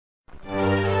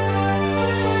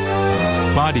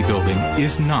Bodybuilding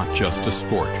is not just a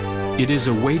sport. It is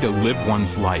a way to live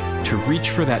one's life, to reach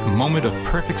for that moment of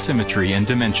perfect symmetry and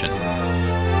dimension.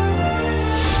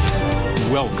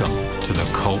 Welcome to the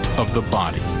cult of the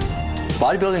body.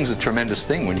 Bodybuilding is a tremendous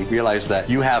thing when you realize that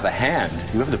you have a hand,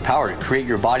 you have the power to create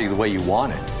your body the way you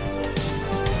want it.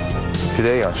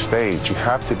 Today on stage, you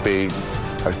have to be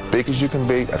as big as you can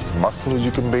be, as muscular as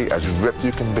you can be, as ripped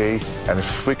you can be, and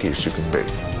as freaky as you can be.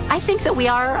 I think that we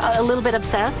are a little bit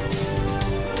obsessed.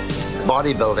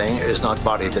 Bodybuilding is not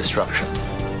body destruction.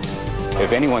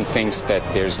 If anyone thinks that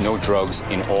there's no drugs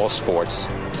in all sports,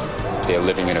 they're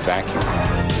living in a vacuum.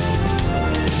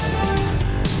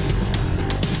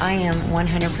 I am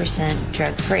 100%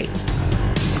 drug-free.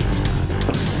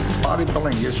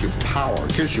 Bodybuilding gives you power,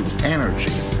 gives you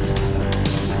energy.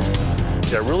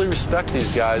 I really respect these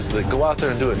guys that go out there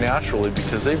and do it naturally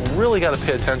because they've really got to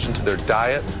pay attention to their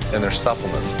diet and their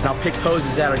supplements. And I'll pick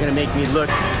poses that are going to make me look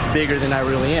bigger than I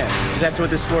really am. Because that's what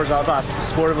this sport is all about, the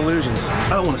sport of illusions. I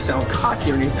don't want to sound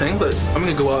cocky or anything, but I'm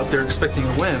going to go out there expecting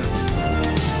to win.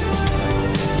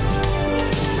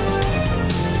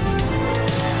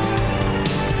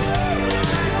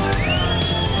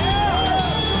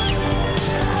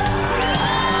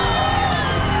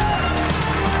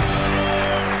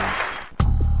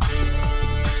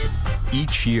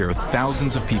 Each year,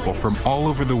 thousands of people from all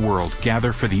over the world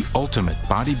gather for the ultimate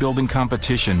bodybuilding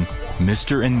competition,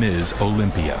 Mr. and Ms.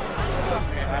 Olympia.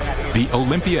 The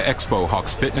Olympia Expo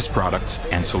hawks fitness products,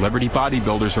 and celebrity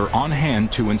bodybuilders are on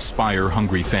hand to inspire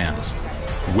hungry fans.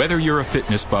 Whether you're a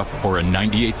fitness buff or a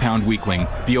 98-pound weakling,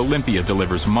 the Olympia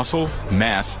delivers muscle,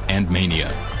 mass, and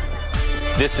mania.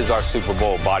 This is our Super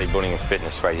Bowl bodybuilding and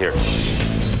fitness right here.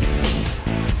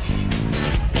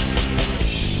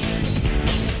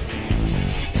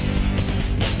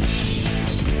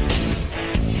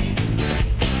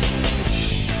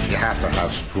 You have to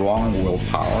have strong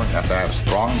willpower, you have to have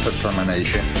strong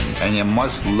determination, and you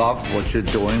must love what you're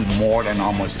doing more than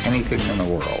almost anything in the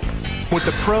world. With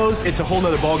the pros, it's a whole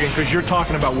nother ballgame because you're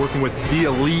talking about working with the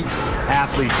elite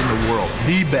athletes in the world,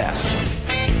 the best.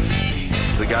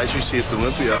 The guys you see at the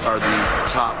Olympia are the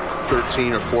top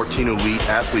 13 or 14 elite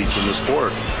athletes in the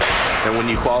sport. And when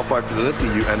you qualify for the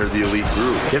Olympia, you enter the elite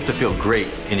group. You have to feel great,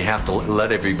 and you have to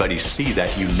let everybody see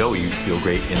that you know you feel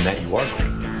great and that you are great.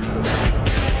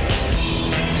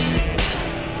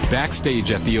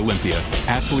 Backstage at the Olympia,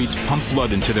 athletes pump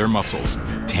blood into their muscles,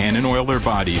 tan and oil their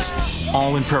bodies,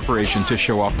 all in preparation to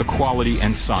show off the quality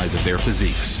and size of their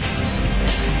physiques.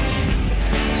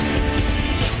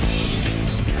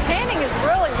 Tanning is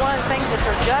really one of the things that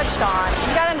they're judged on.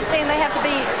 You got to understand they have to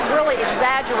be really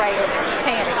exaggerated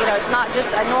tanning. You know, it's not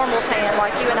just a normal tan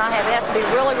like you and I have. It has to be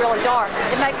really, really dark.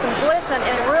 It makes them glisten,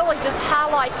 and it really just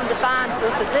highlights and defines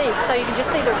their physique, so you can just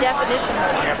see their definition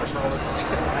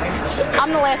more.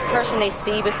 I'm the last person they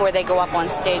see before they go up on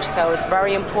stage, so it's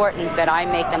very important that I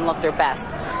make them look their best.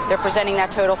 They're presenting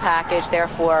that total package,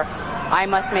 therefore I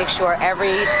must make sure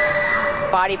every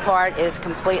body part is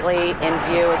completely in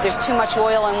view. If there's too much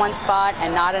oil in one spot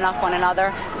and not enough on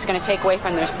another, it's going to take away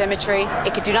from their symmetry.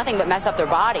 It could do nothing but mess up their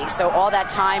body, so all that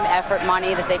time, effort,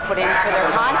 money that they put into their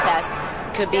contest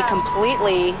could be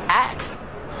completely axed.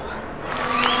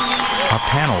 A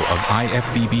panel of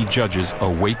IFBB judges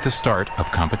await the start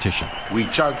of competition. We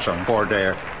judge them for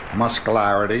their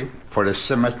muscularity, for the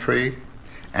symmetry,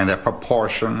 and the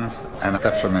proportions and the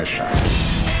definition.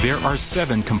 There are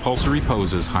 7 compulsory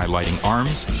poses highlighting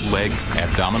arms, legs,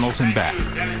 abdominals, and back.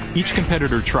 Each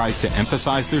competitor tries to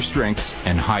emphasize their strengths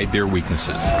and hide their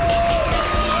weaknesses.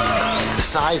 The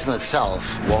size in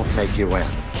itself won't make you win.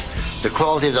 The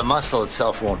quality of the muscle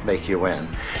itself won't make you win.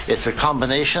 It's a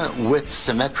combination with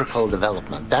symmetrical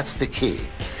development. That's the key.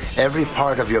 Every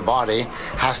part of your body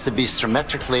has to be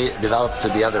symmetrically developed to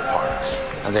the other parts,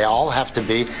 and they all have to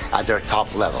be at their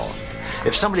top level.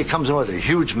 If somebody comes in with a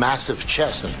huge, massive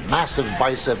chest and massive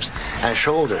biceps and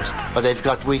shoulders, but they've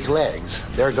got weak legs,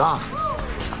 they're gone.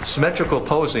 Symmetrical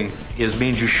posing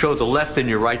means you show the left and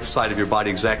your right side of your body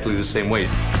exactly the same way.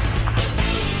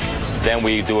 Then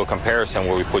we do a comparison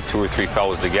where we put 2 or 3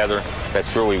 fellows together.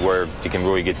 That's really where you can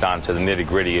really get down to the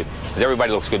nitty-gritty. Because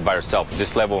everybody looks good by themselves. At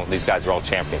this level, these guys are all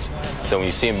champions. So when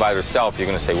you see them by themselves, you're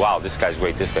going to say, wow, this guy's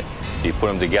great, this guy. You put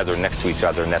them together next to each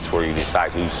other, and that's where you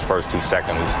decide who's first, who's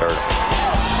second, who's third.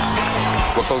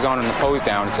 What goes on in the pose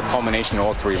down, it's a culmination of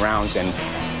all 3 rounds, and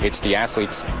it's the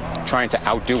athletes trying to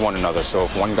outdo one another. So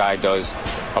if one guy does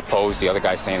a pose, the other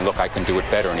guy's saying, look, I can do it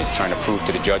better, and he's trying to prove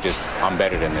to the judges, I'm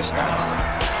better than this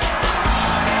guy.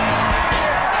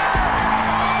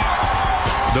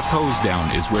 The pose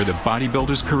down is where the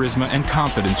bodybuilder's charisma and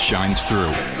confidence shines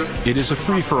through. It is a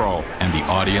free-for-all, and the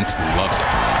audience loves it.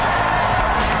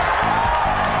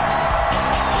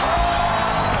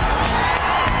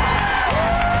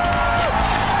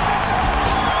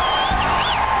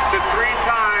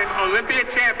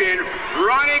 champion,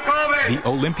 Ronnie Coleman. The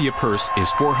Olympia purse is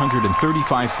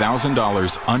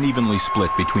 $435,000 unevenly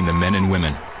split between the men and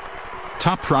women.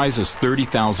 Top prize is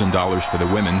 $30,000 for the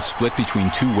women, split between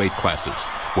two weight classes.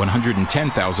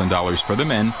 $110,000 for the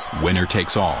men, winner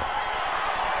takes all.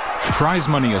 Prize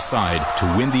money aside, to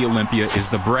win the Olympia is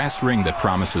the brass ring that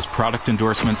promises product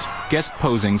endorsements, guest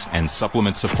posings, and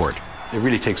supplement support. It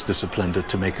really takes discipline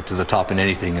to make it to the top in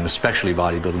anything, and especially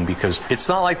bodybuilding, because it's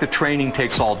not like the training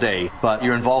takes all day, but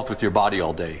you're involved with your body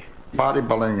all day.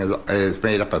 Bodybuilding is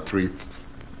made up of 3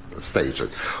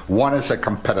 stages. 1 is a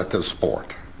competitive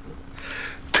sport.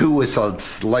 2 is a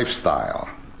lifestyle.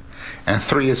 And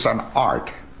 3 is an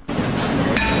art.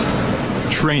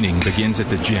 Training begins at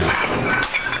the gym.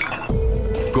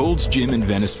 Gold's Gym in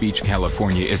Venice Beach,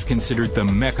 California is considered the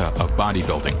mecca of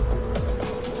bodybuilding.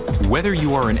 Whether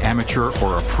you are an amateur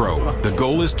or a pro, the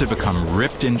goal is to become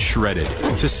ripped and shredded,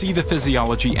 to see the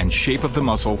physiology and shape of the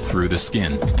muscle through the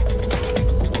skin.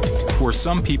 For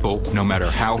some people, no matter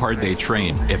how hard they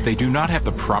train, if they do not have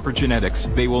the proper genetics,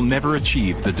 they will never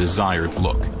achieve the desired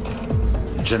look.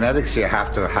 Genetics, you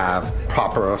have to have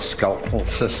proper skeletal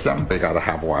system. You got to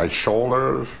have wide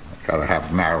shoulders, you got to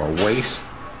have narrow waist,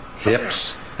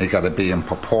 hips, you got to be in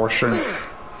proportion.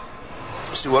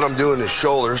 See, what I'm doing is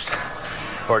shoulders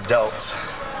or delts.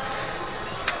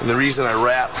 And the reason I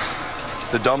wrap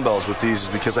the dumbbells with these is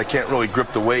because I can't really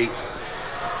grip the weight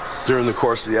during the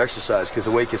course of the exercise because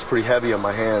the weight gets pretty heavy on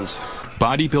my hands.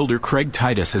 Bodybuilder Craig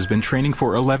Titus has been training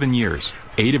for 11 years,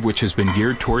 8 of which has been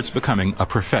geared towards becoming a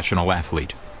professional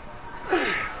athlete.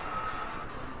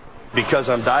 Because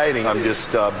I'm dieting, I'm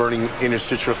just burning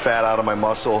interstitial fat out of my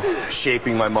muscle,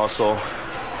 shaping my muscle,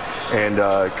 and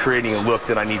creating a look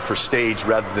that I need for stage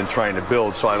rather than trying to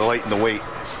build, so I lighten the weight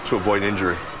to avoid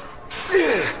injury.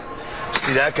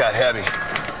 See, that got heavy.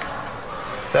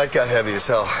 That got heavy as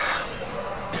hell.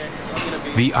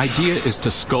 The idea is to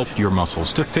sculpt your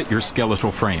muscles to fit your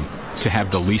skeletal frame, to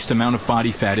have the least amount of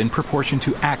body fat in proportion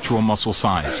to actual muscle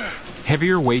size.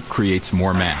 Heavier weight creates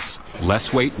more mass.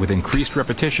 Less weight with increased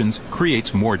repetitions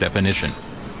creates more definition.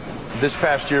 This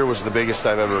past year was the biggest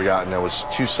I've ever gotten. I was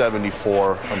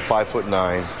 274. I'm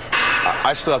 5'9".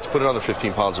 I still have to put another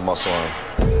 15 pounds of muscle on.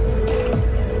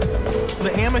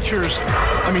 The amateurs,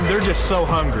 I mean, they're just so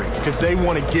hungry because they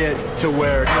want to get to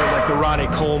where, like the Ronnie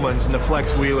Colemans and the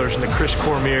Flex Wheelers and the Chris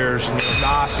Cormiers and the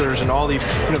Nassers and all these,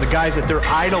 the guys that they're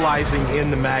idolizing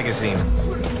in the magazines.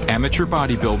 Amateur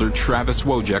bodybuilder Travis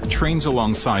Wojek trains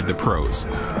alongside the pros.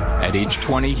 At age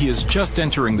 20, he is just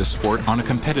entering the sport on a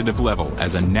competitive level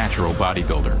as a natural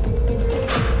bodybuilder.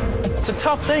 It's a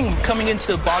tough thing coming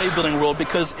into the bodybuilding world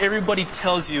because everybody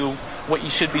tells you what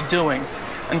you should be doing.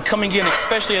 And coming in,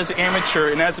 especially as an amateur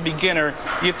and as a beginner,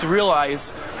 you have to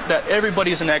realize that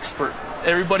everybody's an expert.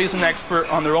 Everybody's an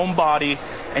expert on their own body,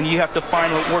 and you have to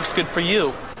find what works good for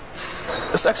you.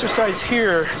 This exercise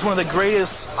here is one of the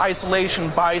greatest isolation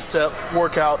bicep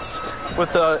workouts.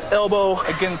 With the elbow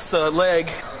against the leg,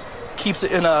 keeps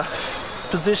it in a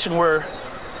position where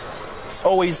it's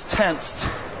always tensed.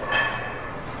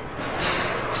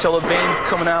 So the veins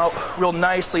coming out real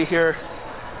nicely here.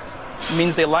 It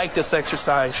means they like this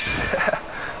exercise.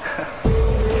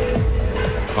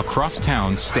 Across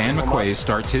town, Stan McQuay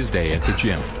starts his day at the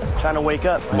gym. Trying to wake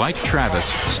up. Like Travis,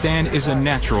 Stan is a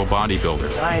natural bodybuilder.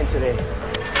 Dying today.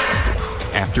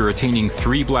 After attaining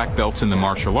 3 black belts in the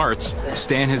martial arts,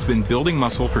 Stan has been building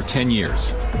muscle for 10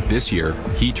 years. This year,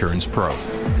 he turns pro.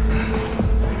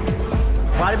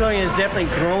 Bodybuilding is definitely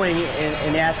growing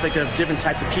in the aspect of different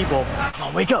types of people. Come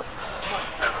on, wake up.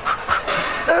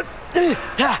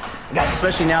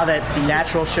 Especially now that the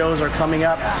natural shows are coming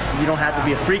up, you don't have to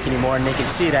be a freak anymore, and they can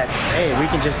see that, hey, we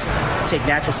can just take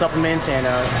natural supplements and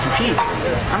compete.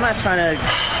 I'm not trying to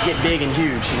get big and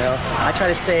huge, I try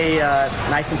to stay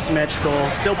nice and symmetrical,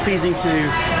 still pleasing to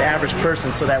the average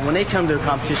person, so that when they come to a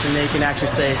competition, they can actually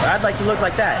say, I'd like to look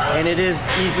like that, and it is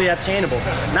easily obtainable.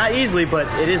 Not easily, but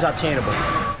it is obtainable.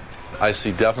 I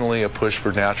see definitely a push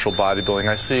for natural bodybuilding.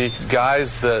 I see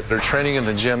guys that are training in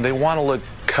the gym, they want to look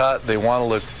cut, they want to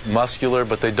look muscular,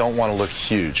 but they don't want to look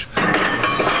huge.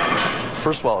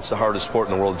 First of all, it's the hardest sport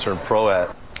in the world to turn pro at.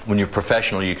 When you're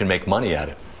professional, you can make money at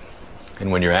it. And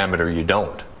when you're amateur, you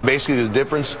don't. Basically, the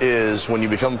difference is when you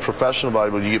become a professional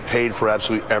bodybuilder, you get paid for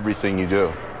absolutely everything you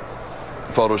do.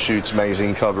 Photo shoots,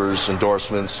 magazine covers,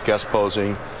 endorsements, guest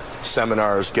posing,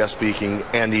 seminars, guest speaking,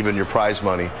 and even your prize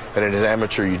money. And in an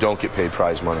amateur, you don't get paid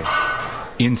prize money.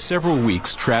 In several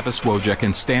weeks, Travis Wojek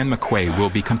and Stan McQuay will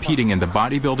be competing in the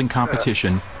bodybuilding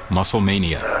competition, Muscle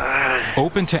Mania.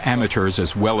 Open to amateurs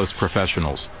as well as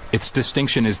professionals. Its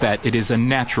distinction is that it is a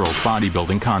natural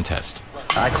bodybuilding contest.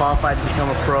 I qualified to become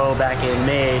a pro back in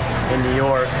May in New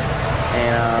York,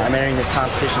 and I'm entering this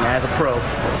competition as a pro.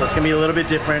 So it's going to be a little bit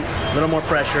different, a little more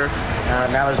pressure.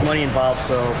 Now there's money involved,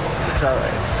 so it's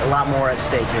a lot more at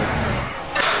stake here.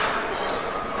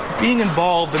 Being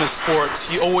involved in a sport,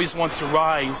 you always want to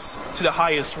rise to the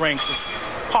highest ranks as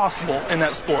possible in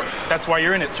that sport. That's why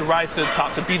you're in it, to rise to the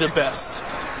top, to be the best.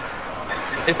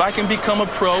 If I can become a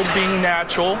pro being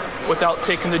natural without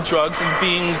taking the drugs and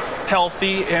being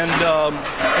healthy and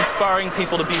inspiring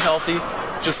people to be healthy,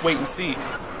 just wait and see.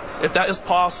 If that is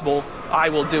possible, I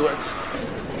will do it.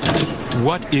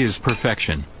 What is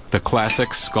perfection? The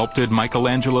classic sculpted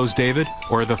Michelangelo's David,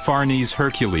 or the Farnese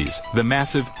Hercules, the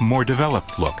massive, more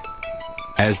developed look?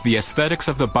 As the aesthetics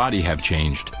of the body have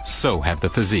changed, so have the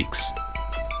physiques.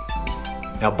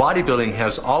 Now, bodybuilding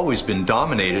has always been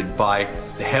dominated by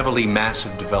the heavily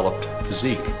massive developed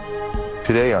physique.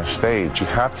 Today on stage, you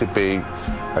have to be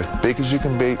as big as you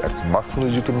can be, as muscular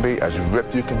as you can be, as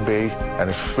ripped you can be, and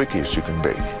as freaky as you can be.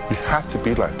 You have to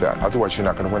be like that, otherwise you're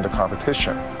not going to win the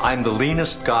competition. I'm the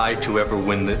leanest guy to ever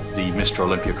win the Mr.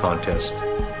 Olympia contest,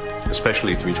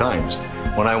 especially 3 times.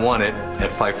 When I won it, at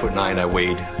 5'9", I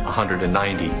weighed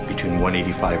 190, between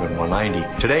 185 and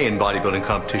 190. Today in bodybuilding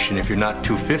competition, if you're not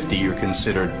 250, you're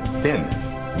considered thin.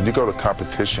 When you go to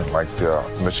competition like the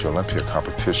Mr. Olympia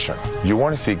competition, you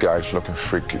want to see guys looking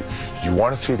freaky. You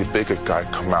want to see the bigger guy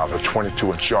come out, a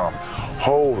 22-inch arm.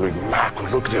 Holy mackerel,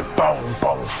 look at it, boom,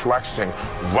 boom, flexing,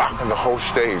 rocking the whole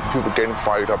stage. People getting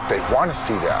fired up. They want to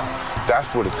see that.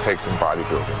 That's what it takes in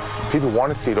bodybuilding. People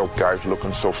want to see those guys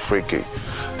looking so freaky.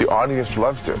 The audience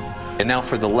loves it. And now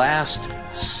for the last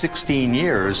 16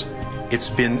 years, it's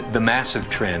been the massive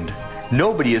trend.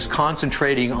 Nobody is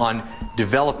concentrating on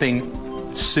developing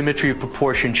symmetry of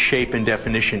proportion, shape, and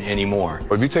definition anymore.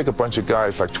 If you take a bunch of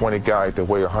guys, like 20 guys that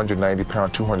weigh 190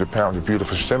 pounds, 200 pounds of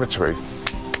beautiful symmetry,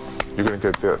 you're going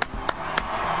to get this.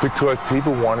 Because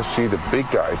people want to see the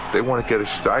big guy. They want to get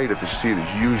excited to see the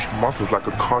huge muscles like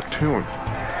a cartoon.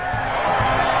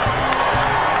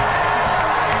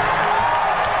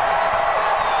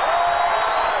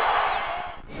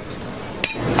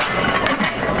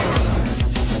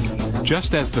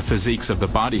 Just as the physiques of the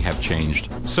body have changed,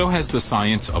 so has the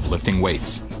science of lifting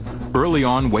weights. Early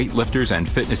on, weightlifters and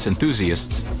fitness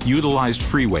enthusiasts utilized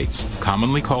free weights,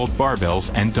 commonly called barbells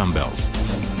and dumbbells.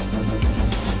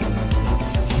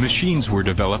 Machines were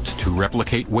developed to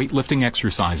replicate weightlifting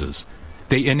exercises.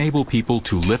 They enable people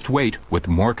to lift weight with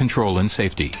more control and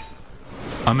safety.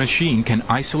 A machine can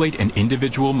isolate an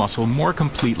individual muscle more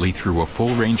completely through a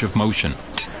full range of motion.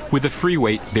 With a free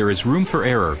weight, there is room for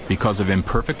error because of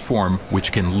imperfect form,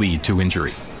 which can lead to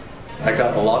injury. I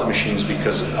got a lot of machines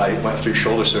because I went through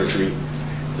shoulder surgery,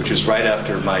 which was right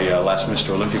after my last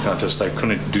Mr. Olympia contest. I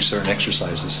couldn't do certain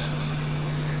exercises.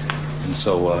 And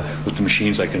so with the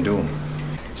machines, I can do them.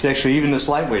 See, actually, even this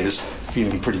lightweight is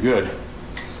feeling pretty good.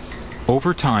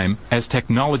 Over time, as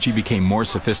technology became more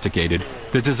sophisticated,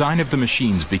 the design of the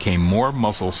machines became more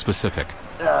muscle-specific.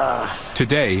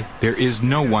 Today, there is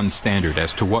no one standard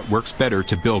as to what works better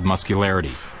to build muscularity,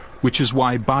 which is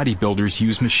why bodybuilders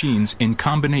use machines in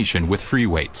combination with free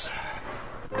weights.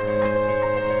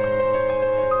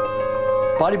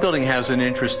 Bodybuilding has an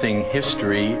interesting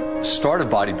history. The start of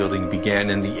bodybuilding began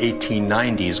in the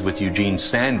 1890s with Eugene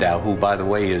Sandow, who, by the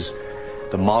way, is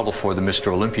the model for the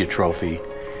Mr. Olympia trophy.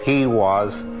 He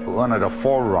was one of the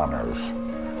forerunners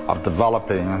of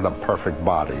developing the perfect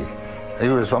body. He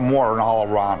was more an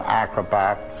all-around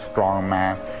acrobat,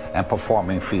 strongman, and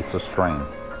performing feats of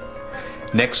strength.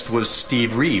 Next was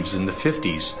Steve Reeves in the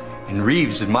 50s. And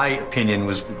Reeves, in my opinion,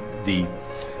 was the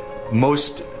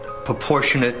most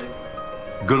proportionate,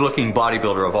 good-looking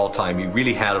bodybuilder of all time. He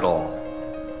really had it all.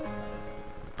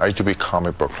 I used to read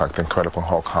comic books, like the Incredible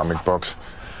Hulk comic books.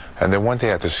 And then one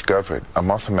day I discovered a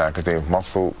muscle magazine,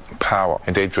 Muscle Power,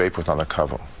 and Dave Draper was on the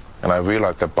cover. And I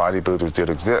realized that bodybuilders did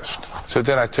exist. So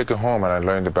then I took it home and I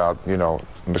learned about, you know,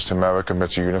 Mr. America,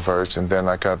 Mr. Universe, and then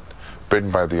I got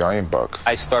bitten by the iron bug.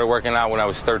 I started working out when I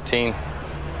was 13.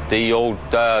 The old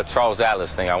Charles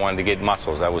Atlas thing. I wanted to get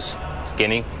muscles. I was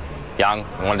skinny, young,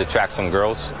 I wanted to attract some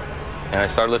girls, and I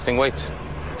started lifting weights.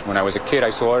 When I was a kid,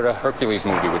 I saw the Hercules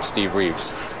movie with Steve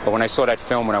Reeves. But when I saw that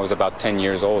film when I was about 10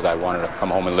 years old, I wanted to come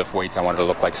home and lift weights. I wanted to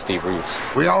look like Steve Reeves.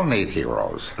 We all need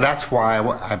heroes. That's why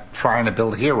I'm trying to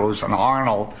build heroes, and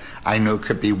Arnold, I knew,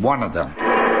 could be one of them.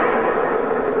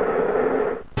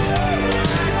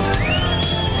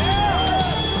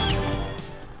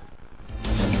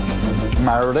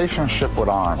 My relationship with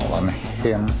Arnold and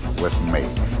him with me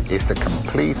is the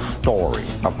complete story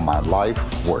of my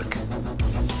life work.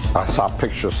 I saw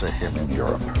pictures of him in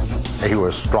Europe. He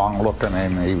was strong looking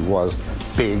and he was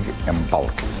big and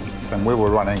bulky. And we were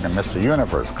running the Mr.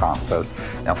 Universe contest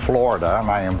in Florida, and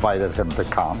I invited him to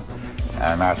come.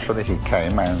 And actually, he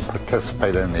came and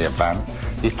participated in the event.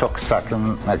 He took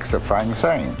second next to Frank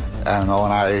Zane. And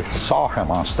when I saw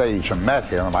him on stage and met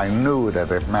him, I knew that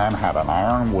the man had an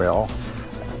iron will,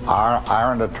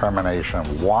 iron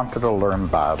determination, wanted to learn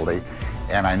badly,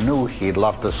 and I knew he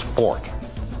loved the sport.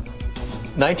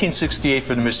 1968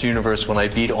 for the Mr. Universe, when I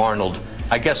beat Arnold,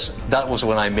 I guess that was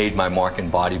when I made my mark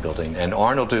in bodybuilding. And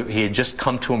Arnold, he had just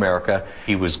come to America.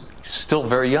 He was still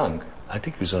very young. I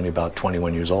think he was only about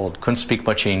 21 years old. Couldn't speak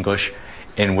much English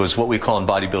and was what we call in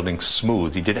bodybuilding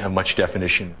smooth. He didn't have much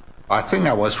definition. I think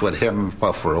I was with him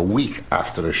for a week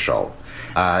after the show.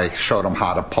 I showed him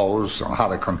how to pose and how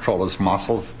to control his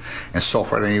muscles and so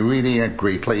forth, and he really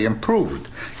greatly improved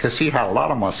because he had a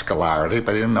lot of muscularity,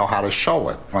 but he didn't know how to show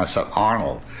it. And I said,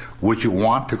 Arnold, would you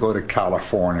want to go to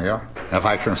California? If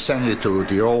I can send you to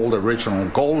the old original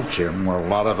Gold Gym where a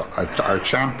lot of our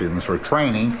champions were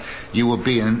training, you would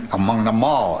be among them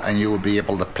all, and you would be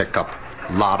able to pick up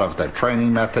a lot of their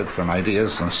training methods and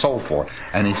ideas and so forth.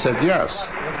 And he said yes.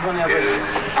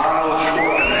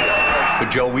 But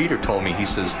Joe Weider told me, he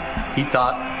says, he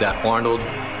thought that Arnold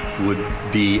would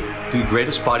be the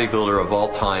greatest bodybuilder of all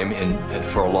time and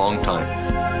for a long time.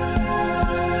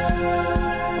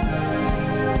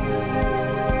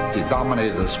 He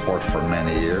dominated the sport for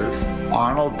many years.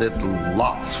 Arnold did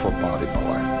lots for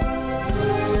bodybuilding.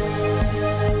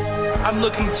 I'm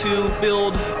looking to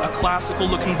build a classical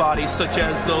looking body such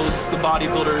as the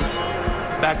bodybuilders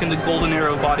back in the golden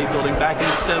era of bodybuilding, back in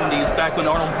the 70s, back when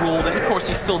Arnold ruled, and of course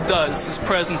he still does. His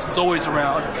presence is always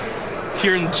around.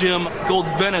 Here in the gym,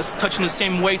 Gold's Venice, touching the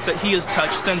same weights that he has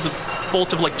touched, sends a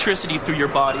bolt of electricity through your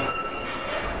body.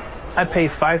 I pay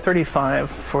 $535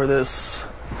 for this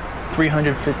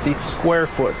 350 square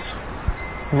foot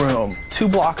room, 2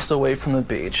 blocks away from the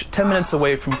beach, 10 minutes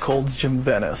away from Gold's Gym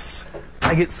Venice.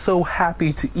 I get so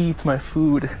happy to eat my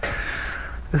food.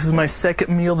 This is my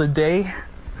second meal of the day.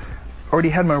 Already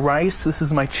had my rice. This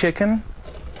is my chicken.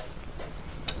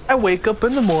 I wake up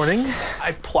in the morning.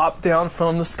 I plop down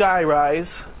from the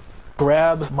skyrise,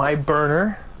 grab my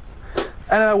burner,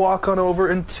 and I walk on over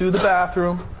into the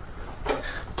bathroom,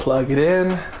 plug it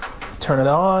in, turn it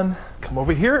on, come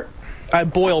over here. I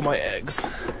boil my eggs.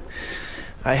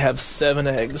 I have 7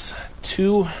 eggs,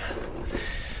 2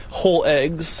 whole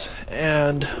eggs,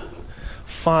 and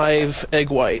 5 egg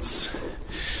whites.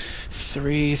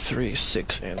 3,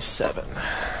 6, and 7.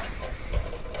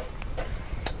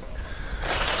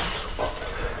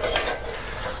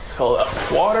 Fill up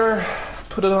water,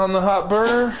 put it on the hot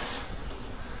burner,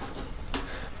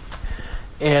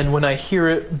 and when I hear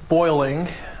it boiling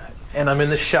and I'm in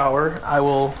the shower, I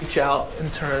will reach out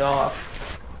and turn it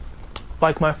off.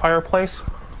 Like my fireplace.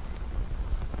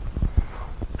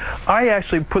 I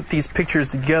actually put these pictures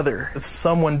together. If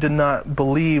someone did not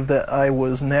believe that I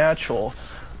was natural,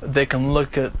 they can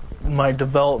look at my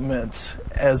development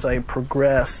as I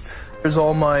progressed. There's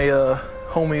all my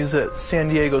homies at San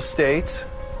Diego State.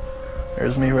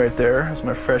 There's me right there. It's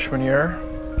my freshman year.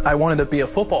 I wanted to be a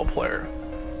football player.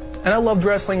 And I loved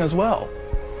wrestling as well.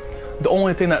 The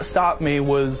only thing that stopped me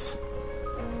was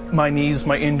my knees,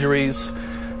 my injuries.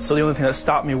 So the only thing that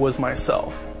stopped me was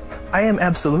myself. I am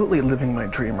absolutely living my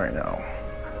dream right now.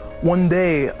 One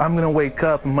day, I'm gonna wake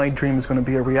up and my dream is gonna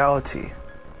be a reality.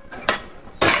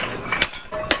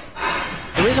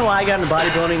 The reason why I got into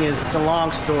bodybuilding is it's a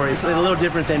long story. It's a little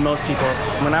different than most people.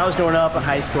 When I was growing up in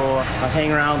high school, I was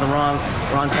hanging around with the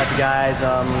wrong type of guys,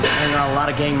 hanging around a lot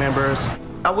of gang members.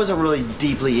 I wasn't really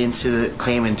deeply into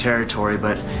claiming territory,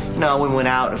 but you know, when we went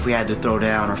out, if we had to throw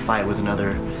down or fight with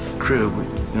another crew,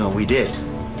 we did.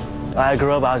 I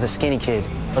grew up, I was a skinny kid.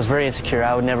 I was very insecure.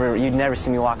 You'd never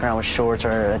see me walking around with shorts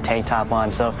or a tank top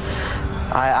on, so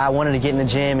I wanted to get in the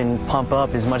gym and pump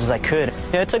up as much as I could.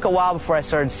 It took a while before I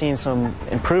started seeing some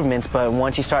improvements, but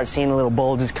once you start seeing the little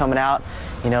bulges coming out,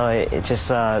 it just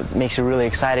makes you really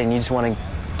excited and you just want to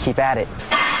keep at it.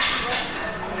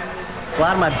 A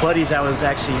lot of my buddies I was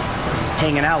actually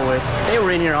hanging out with, they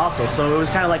were in here also, so it was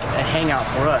kind of like a hangout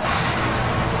for us.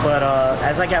 But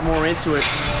as I got more into it,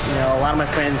 a lot of my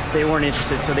friends, they weren't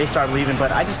interested, so they started leaving,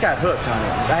 but I just got hooked on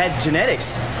it. I had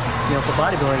genetics, for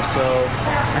bodybuilding, so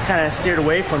I kind of steered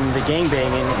away from the gangbang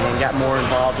and got more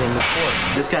involved in the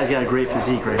sport. This guy's got a great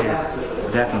physique right here,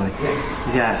 definitely.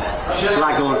 He's got a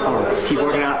lot going for him. Just keep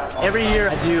working out. Every year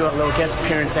I do a little guest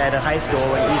appearance at a high school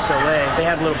in East LA. They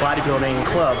have a little bodybuilding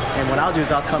club, and what I'll do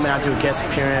is I'll come in, I'll do a guest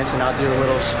appearance, and I'll do a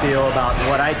little spiel about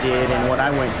what I did and what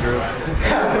I went through.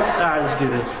 All right, let's do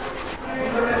this.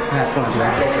 Have fun,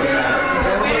 man.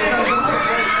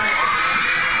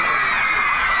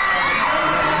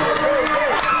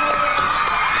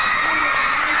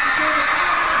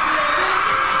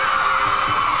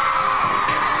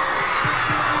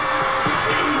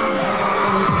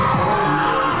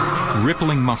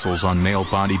 rippling muscles on male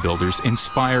bodybuilders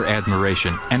inspire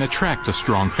admiration and attract a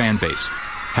strong fan base.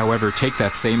 However, take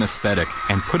that same aesthetic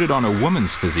and put it on a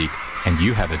woman's physique, and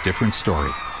you have a different story.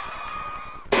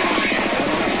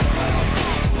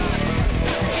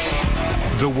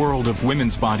 The world of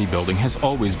women's bodybuilding has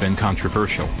always been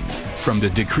controversial. From the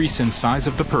decrease in size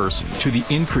of the purse to the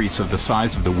increase of the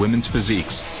size of the women's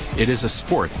physiques, it is a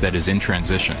sport that is in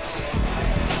transition.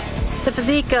 The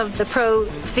physique of the pro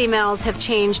females have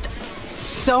changed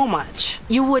so much.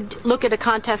 You would look at a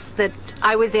contest that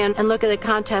I was in and look at a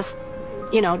contest,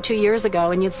 2 years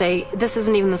ago, and you'd say, this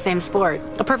isn't even the same sport.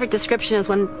 A perfect description is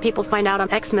when people find out I'm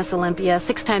ex-Miss Olympia,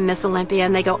 6-time Miss Olympia,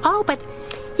 and they go, oh, but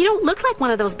you don't look like one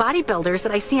of those bodybuilders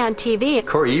that I see on TV.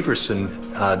 Corey Everson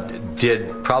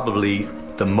did probably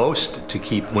the most to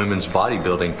keep women's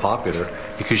bodybuilding popular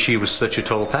because she was such a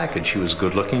total package. She was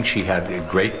good looking, she had a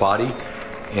great body,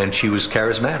 and she was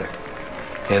charismatic.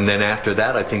 And then after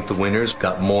that, I think the winners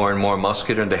got more and more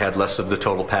muscular and they had less of the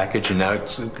total package, and now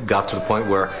it's got to the point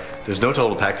where there's no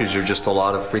total package, there's just a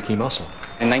lot of freaky muscle.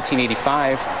 In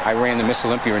 1985, I ran the Miss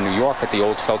Olympia in New York at the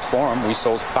Old Felt Forum. We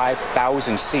sold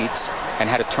 5,000 seats and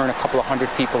had to turn a couple of hundred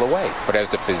people away. But as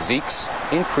the physiques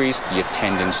increased, the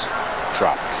attendance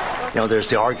dropped. There's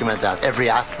the argument that every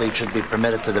athlete should be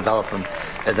permitted to develop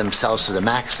themselves to the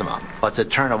maximum. But to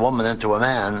turn a woman into a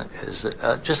man is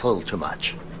just a little too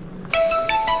much.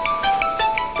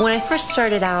 When I first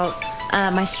started out,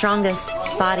 my strongest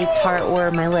body part were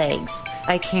my legs.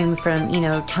 I came from,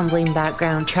 tumbling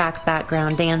background, track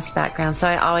background, dance background, so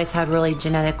I always had really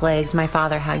genetic legs. My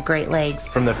father had great legs.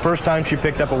 From the first time she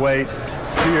picked up a weight,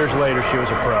 2 years later she was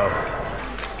a pro.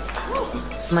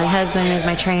 My husband was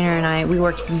my trainer, and we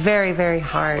worked very, very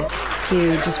hard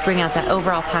to just bring out that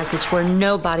overall package where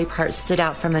no body part stood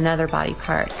out from another body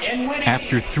part.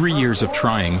 After 3 years of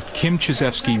trying, Kim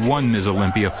Chizevsky won Ms.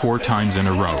 Olympia 4 times in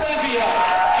a row.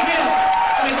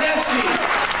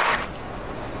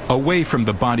 Away from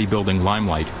the bodybuilding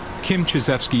limelight, Kim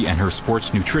Chizevsky and her sports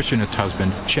nutritionist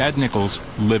husband, Chad Nichols,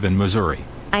 live in Missouri.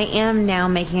 I am now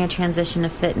making a transition to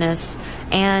fitness,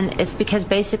 and it's because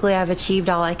basically I've achieved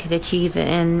all I could achieve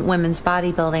in women's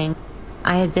bodybuilding.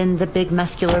 I had been the big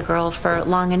muscular girl for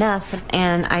long enough,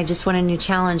 and I just wanted new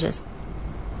challenges.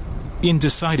 In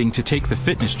deciding to take the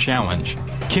fitness challenge,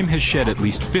 Kim has shed at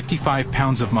least 55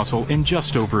 pounds of muscle in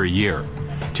just over a year.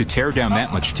 To tear down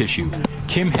that much tissue,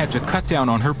 Kim had to cut down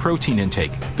on her protein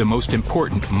intake, the most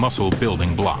important muscle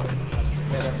building block.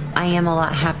 I am a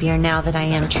lot happier now that I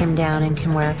am trimmed down and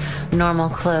can wear normal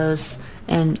clothes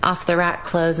and off-the-rack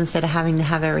clothes instead of having to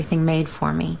have everything made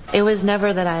for me. It was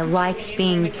never that I liked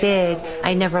being big.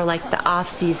 I never liked the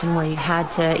off-season where you had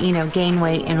to, gain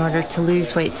weight in order to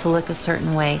lose weight to look a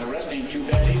certain way.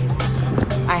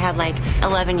 I had like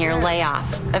 11-year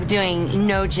layoff of doing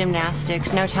no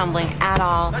gymnastics, no tumbling at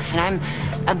all, and I'm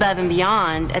above and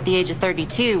beyond at the age of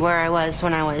 32 where I was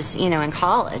when I was, in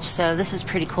college. So this is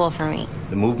pretty cool for me.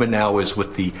 The movement now is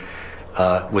with the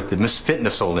Miss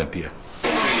Fitness Olympia.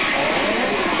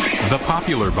 The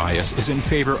popular bias is in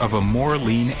favor of a more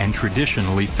lean and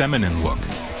traditionally feminine look,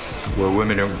 where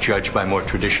women are judged by more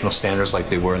traditional standards like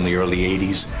they were in the early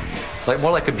 80s.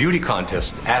 More like a beauty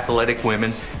contest. Athletic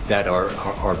women that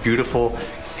are beautiful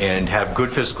and have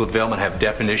good physical development, have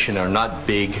definition, are not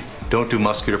big, don't do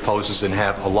muscular poses, and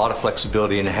have a lot of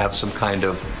flexibility and have some kind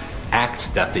of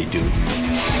act that they do.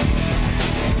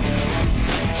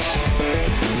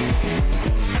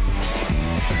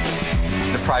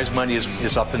 The prize money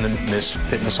is up in the Miss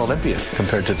Fitness Olympia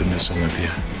compared to the Miss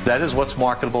Olympia. That is what's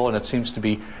marketable, and it seems to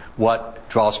be what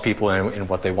draws people in and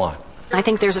what they want. I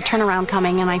think there's a turnaround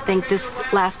coming, and I think this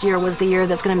last year was the year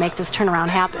that's going to make this turnaround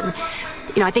happen.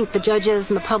 I think the judges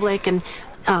and the public and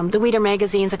the Weider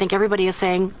magazines, I think everybody is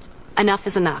saying enough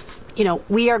is enough.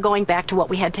 We are going back to what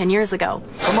we had 10 years ago.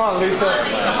 Come on, Lisa.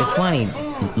 It's funny,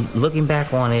 looking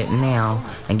back on it now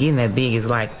and getting that big is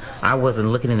like I wasn't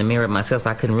looking in the mirror at myself, so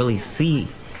I couldn't really see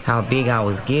how big I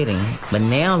was getting. But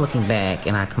now looking back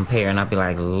and I compare and I'll be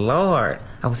like, Lord,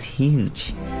 I was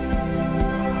huge.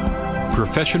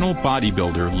 Professional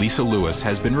bodybuilder Lisa Lewis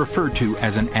has been referred to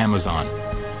as an Amazon.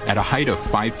 At a height of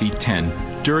 5 feet 10,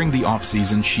 during the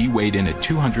off-season she weighed in at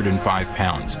 205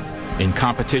 pounds. In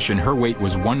competition, her weight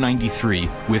was 193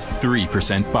 with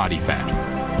 3% body fat.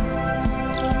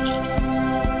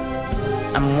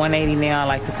 I'm 180 now. I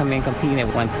like to come in competing at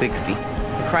 160.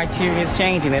 The criteria is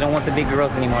changing. They don't want the big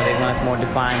girls anymore. They want us more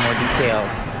defined, more detailed,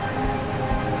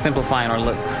 simplifying our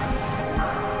looks.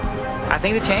 I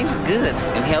think the change is good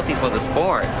and healthy for the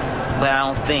sport, but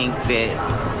I don't think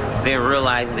that they're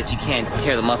realizing that you can't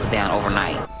tear the muscle down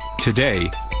overnight. Today,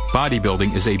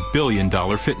 bodybuilding is a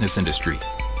billion-dollar fitness industry.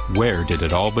 Where did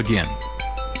it all begin?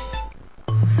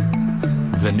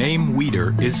 The name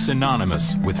Weider is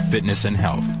synonymous with fitness and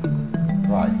health.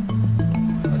 Right.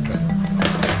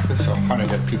 Okay. So how to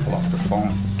get people off the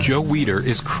phone? Joe Weider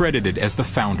is credited as the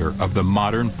founder of the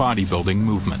modern bodybuilding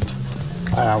movement.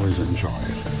 I always enjoy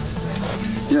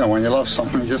it. You know, when you love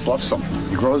something, you just love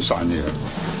something. It grows on you.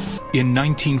 In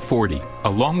 1940,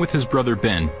 along with his brother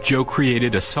Ben, Joe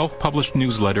created a self-published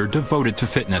newsletter devoted to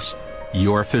fitness,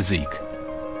 Your Physique.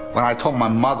 When I told my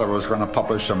mother I was going to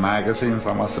publish a magazine,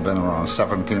 I must have been around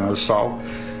 17 or so,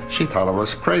 she thought I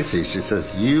was crazy. She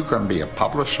says, "You going to be a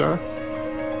publisher?"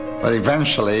 But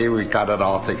eventually, we got it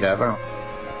all together.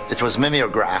 It was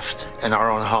mimeographed in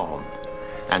our own home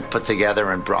and put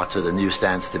together and brought to the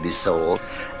newsstands to be sold.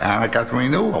 And I got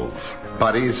renewals.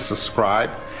 Buddies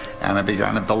subscribed, and I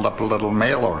began to build up a little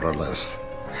mail order list.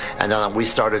 And then we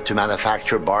started to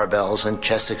manufacture barbells and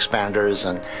chest expanders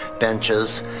and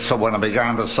benches. So when I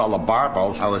began to sell the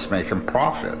barbells, I was making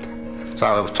profit. So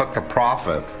I took the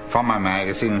profit from my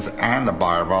magazines and the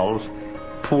barbells,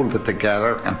 pooled it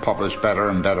together, and published better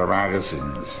and better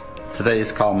magazines. Today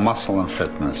it's called Muscle and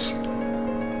Fitness.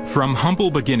 From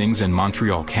humble beginnings in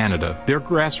Montreal, Canada, their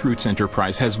grassroots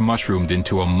enterprise has mushroomed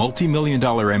into a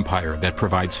multi-million-dollar empire that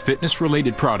provides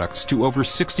fitness-related products to over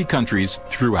 60 countries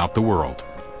throughout the world.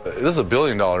 This is a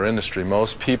billion-dollar industry.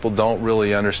 Most people don't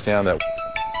really understand that.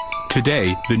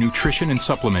 Today, the nutrition and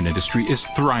supplement industry is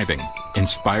thriving.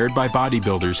 Inspired by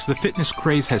bodybuilders, the fitness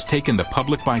craze has taken the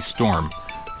public by storm.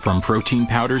 From protein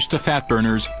powders to fat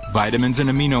burners, vitamins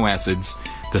and amino acids,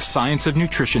 the science of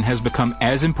nutrition has become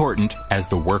as important as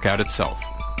the workout itself.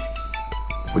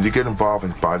 When you get involved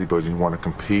in bodybuilding, you want to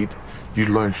compete, you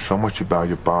learn so much about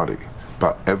your body,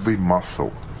 about every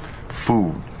muscle,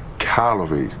 food,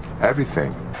 calories,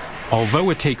 everything. Although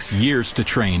it takes years to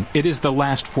train, it is the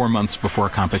last 4 months before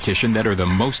competition that are the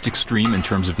most extreme in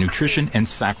terms of nutrition and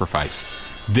sacrifice.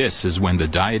 This is when the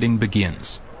dieting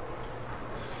begins.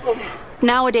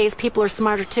 Nowadays, people are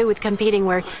smarter too with competing,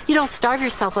 where you don't starve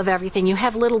yourself of everything. You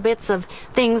have little bits of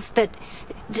things that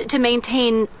to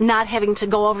maintain not having to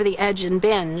go over the edge and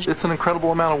binge. It's an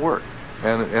incredible amount of work,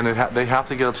 and they have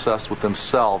to get obsessed with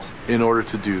themselves in order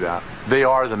to do that. They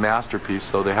are the masterpiece,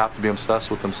 so they have to be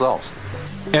obsessed with themselves.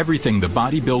 Everything the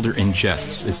bodybuilder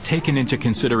ingests is taken into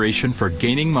consideration for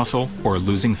gaining muscle or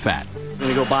losing fat. I'm going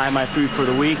to go buy my food for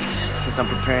the week since I'm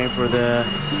preparing for the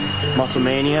Muscle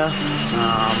Mania.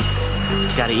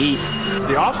 Gotta eat.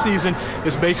 The off season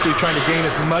is basically trying to gain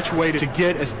as much weight to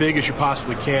get as big as you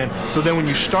possibly can. So then when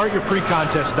you start your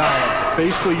pre-contest diet,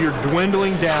 basically you're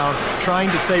dwindling down, trying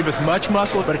to save as much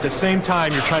muscle, but at the same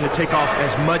time you're trying to take off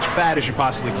as much fat as you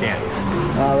possibly can.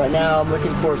 Right now I'm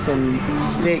looking for some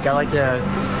steak. I like to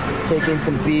take in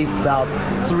some beef about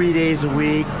 3 days a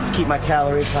week to keep my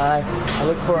calories high. I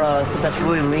look for stuff that's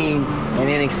really lean and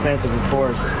inexpensive, of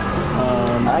course.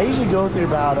 I usually go through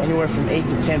about anywhere from 8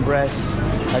 to 10 breasts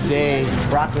a day.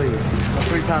 Broccoli,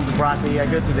 3 pounds of broccoli. I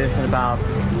go through this in about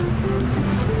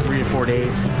 3 to 4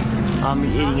 days. I'm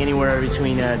eating anywhere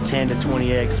between 10 to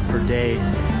 20 eggs per day.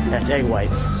 That's egg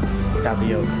whites without the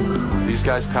yolk. These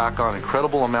guys pack on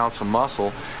incredible amounts of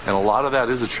muscle, and a lot of that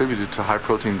is attributed to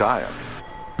high-protein diet.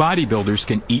 Bodybuilders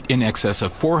can eat in excess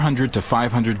of 400 to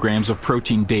 500 grams of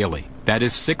protein daily. That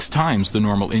is 6 times the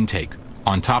normal intake.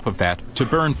 On top of that, to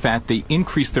burn fat, they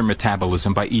increase their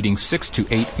metabolism by eating 6 to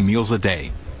 8 meals a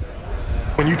day.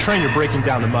 When you train, you're breaking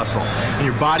down the muscle, and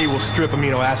your body will strip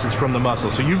amino acids from the muscle.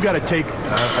 So you've got to take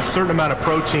a certain amount of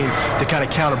protein to kind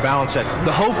of counterbalance that.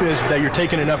 The hope is that you're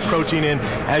taking enough protein in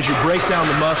as you break down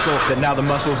the muscle, that now the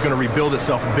muscle is going to rebuild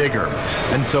itself bigger.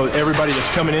 And so everybody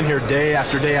that's coming in here day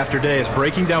after day after day is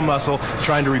breaking down muscle,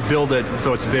 trying to rebuild it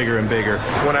so it's bigger and bigger.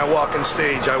 When I walk on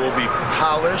stage, I will be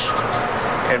polished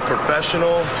and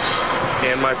professional,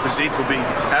 and my physique will be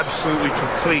absolutely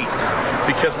complete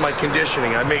because of my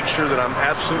conditioning. I make sure that I'm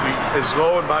absolutely as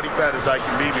low in body fat as I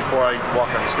can be before I walk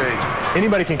on stage.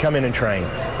 Anybody can come in and train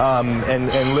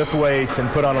and lift weights and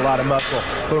put on a lot of muscle.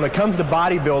 But when it comes to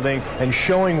bodybuilding and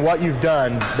showing what you've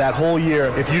done that whole year,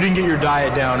 if you didn't get your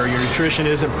diet down or your nutrition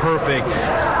isn't perfect,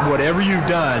 whatever you've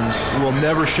done will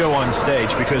never show on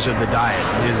stage because of the diet.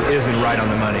 It isn't right on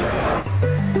the money.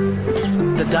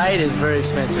 The diet is very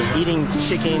expensive. Eating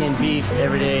chicken and beef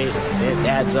every day, it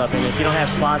adds up. And if you don't have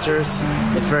sponsors,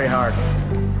 it's very hard.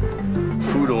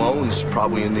 Food alone is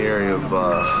probably in the area of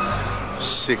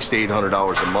 $600 to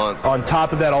 $800 a month. On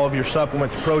top of that, all of your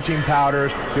supplements, protein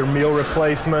powders, your meal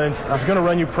replacements, it's going to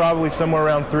run you probably somewhere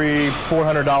around $300 to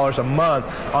 $400 a month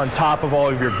on top of all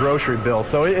of your grocery bills.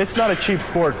 So it's not a cheap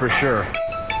sport for sure.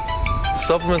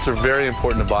 Supplements are very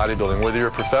important to bodybuilding. Whether you're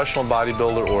a professional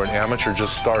bodybuilder or an amateur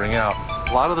just starting out,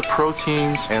 A lot of the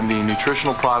proteins and the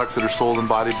nutritional products that are sold in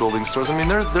bodybuilding stores, I mean,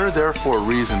 they're there for a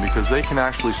reason, because they can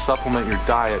actually supplement your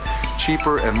diet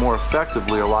cheaper and more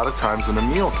effectively a lot of times than a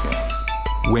meal can.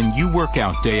 When you work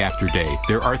out day after day,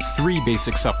 there are 3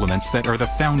 basic supplements that are the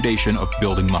foundation of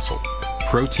building muscle: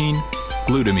 protein,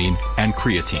 glutamine, and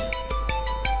creatine.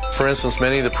 For instance,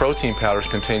 many of the protein powders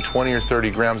contain 20 or 30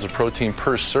 grams of protein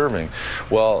per serving.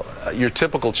 Well, your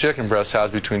typical chicken breast has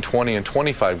between 20 and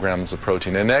 25 grams of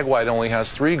protein. An egg white only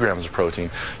has 3 grams of protein.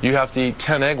 You have to eat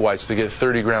 10 egg whites to get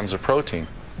 30 grams of protein.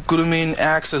 Glutamine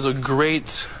acts as a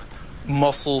great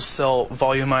muscle cell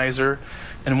volumizer,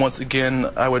 and once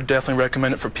again, I would definitely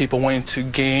recommend it for people wanting to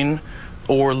gain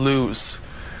or lose.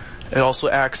 It also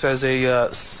acts as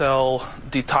a cell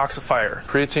detoxifier.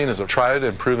 Creatine is a tried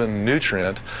and proven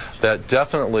nutrient that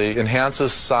definitely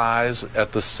enhances size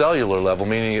at the cellular level,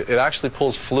 meaning it actually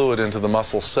pulls fluid into the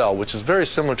muscle cell, which is very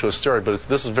similar to a steroid, but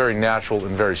this is very natural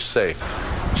and very safe.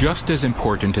 Just as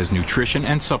important as nutrition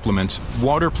and supplements,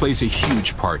 water plays a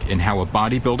huge part in how a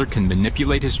bodybuilder can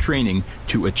manipulate his training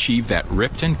to achieve that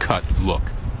ripped and cut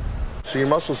look. So your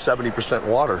muscle's 70%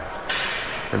 water,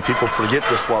 and people forget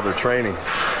this while they're training.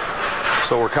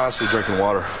 So we're constantly drinking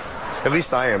water. At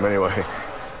least I am, anyway.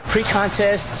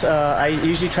 Pre-contest, I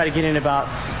usually try to get in about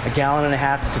 1.5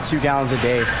 gallons to 2 gallons a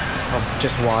day of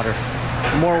just water.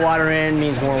 More water in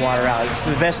means more water out. It's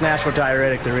the best natural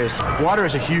diuretic there is. Water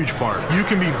is a huge part. You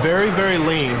can be very, very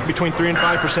lean, between 3 and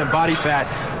 5% body fat,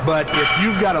 but if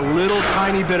you've got a little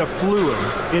tiny bit of fluid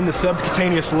in the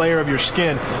subcutaneous layer of your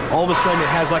skin, all of a sudden it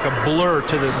has like a blur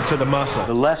to the muscle.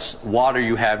 The less water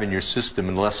you have in your system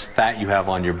and the less fat you have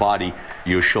on your body,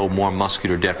 you'll show more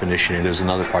muscular definition. And there's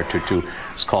another part to it too.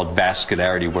 It's called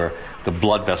vascularity, where the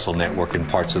blood vessel network in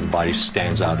parts of the body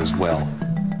stands out as well.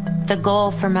 The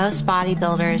goal for most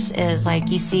bodybuilders is, like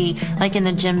you see, like in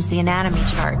the gyms, the anatomy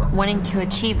chart, wanting to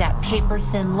achieve that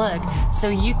paper-thin look so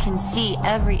you can see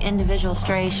every individual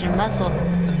striation of muscle.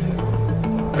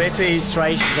 Basically,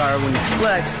 striations are when you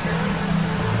flex,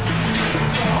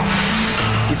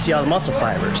 you see all the muscle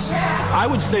fibers. I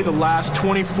would say the last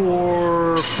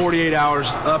 24, 48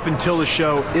 hours up until the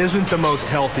show isn't the most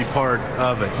healthy part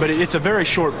of it, but it's a very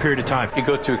short period of time. You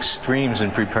go to extremes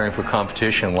in preparing for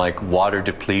competition, like water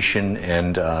depletion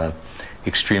and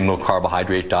extreme low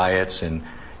carbohydrate diets and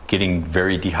getting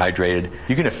very dehydrated.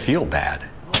 You're going to feel bad.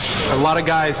 A lot of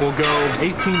guys will go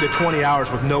 18 to 20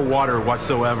 hours with no water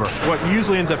whatsoever. What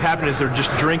usually ends up happening is they're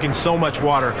just drinking so much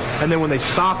water, and then when they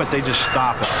stop it, they just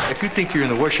stop it. If you think you're in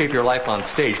the worst shape of your life on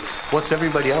stage, what's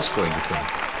everybody else going to think?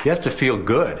 You have to feel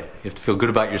good. You have to feel good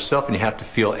about yourself, and you have to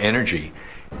feel energy.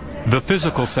 The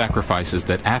physical sacrifices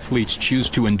that athletes choose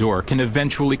to endure can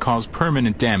eventually cause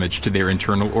permanent damage to their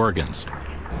internal organs.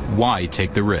 Why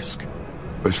take the risk?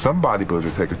 But some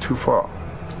bodybuilders take it too far.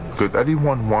 Because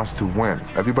everyone wants to win.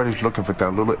 Everybody's looking for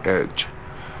that little edge.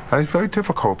 And it's very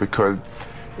difficult because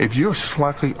if you're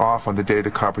slightly off on the day of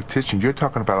the competition, you're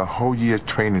talking about a whole year's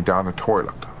training down the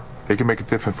toilet. They can make a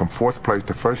difference from 4th place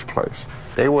to 1st place.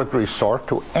 They would resort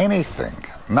to anything,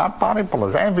 not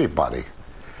bodybuilders, everybody,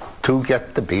 to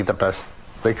get to be the best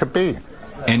they could be.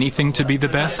 Anything to be the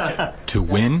best? To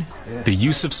win? The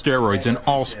use of steroids in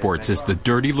all sports is the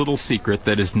dirty little secret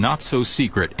that is not so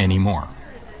secret anymore.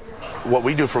 What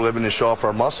we do for a living is show off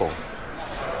our muscle,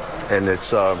 and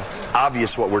it's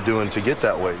obvious what we're doing to get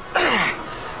that way.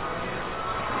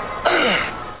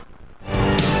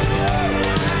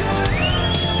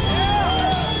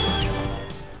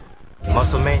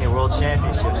 Muscle-Mania World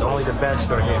Championships, only the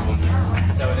best are here.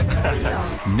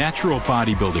 Natural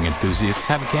bodybuilding enthusiasts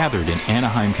have gathered in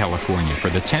Anaheim, California for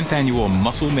the 10th annual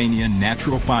Muscle-Mania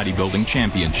Natural Bodybuilding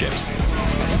Championships.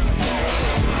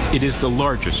 It is the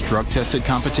largest drug-tested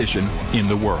competition in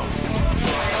the world.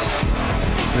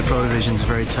 The pro division is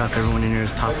very tough. Everyone in here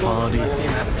is top quality.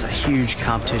 It's a huge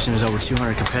competition. There's over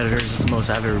 200 competitors. It's the most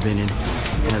I've ever been in.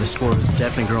 You know, the sport is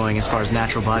definitely growing. As far as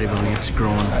natural bodybuilding, it's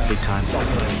growing big time.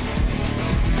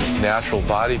 Natural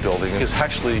bodybuilding is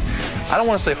actually, I don't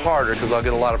want to say harder because I'll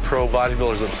get a lot of pro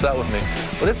bodybuilders upset with me,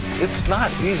 but it's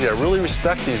not easy. I really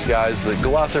respect these guys that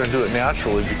go out there and do it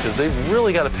naturally because they've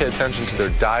really got to pay attention to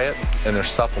their diet and their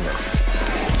supplements.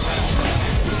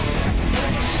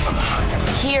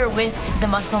 Here with the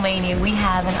Muscle-Mania, we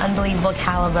have an unbelievable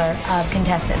caliber of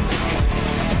contestants.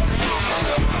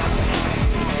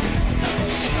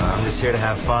 I'm just here to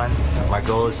have fun. My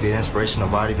goal is to be an inspirational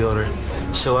bodybuilder.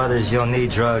 Show others you don't need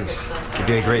drugs to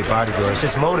be a great bodybuilder. It's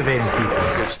just motivating people.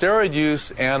 Steroid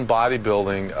use and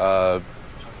bodybuilding,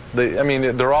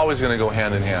 they're always going to go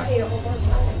hand in hand.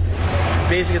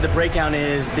 Basically, the breakdown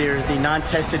is there's the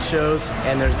non-tested shows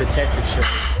and there's the tested shows.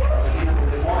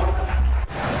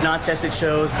 non-tested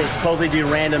shows. They supposedly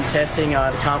do random testing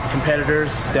on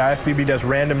competitors. The IFBB does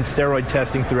random steroid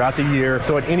testing throughout the year.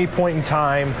 So at any point in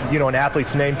time, you know, an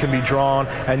athlete's name can be drawn,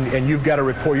 and you've got to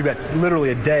report. You've got literally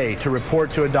a day to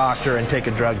report to a doctor and take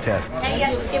a drug test. Hey, you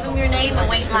guys just give them your name and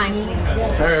weight line.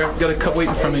 All right, got a cup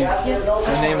waiting for me.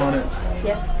 A name on it.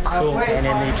 Cool. And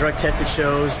in the drug tested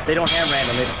shows, they don't have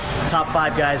random. It's the top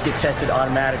 5 guys get tested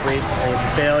automatically. So if you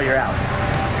fail, you're out.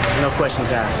 No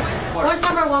questions asked. Where's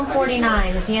number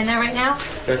 149? Is he in there right now?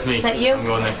 That's me. Is that you? I'm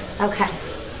going next. Okay.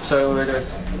 So over there.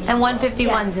 And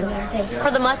 151's in there. For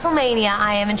the Muscle Mania,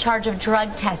 I am in charge of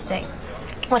drug testing.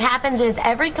 What happens is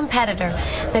every competitor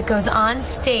that goes on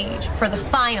stage for the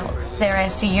finals, they're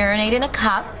asked to urinate in a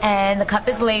cup, and the cup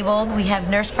is labeled. We have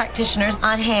nurse practitioners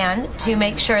on hand to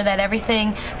make sure that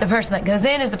everything, the person that goes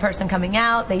in is the person coming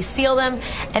out. They seal them,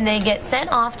 and they get sent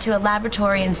off to a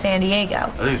laboratory in San Diego. I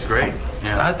think it's great.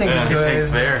 Yeah. I think it's good. It's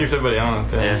fair. Keeps everybody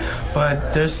honest. Yeah.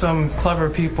 But there's some clever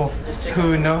people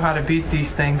who know how to beat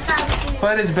these things.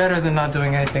 But it's better than not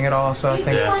doing anything at all, so I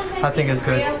think it's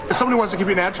good. If somebody wants to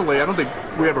compete naturally, I don't think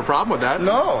we have a problem with that.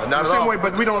 No, not at all. The same way,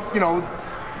 but we don't, you know,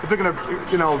 if they're gonna,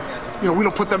 you know, we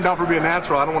don't put them down for being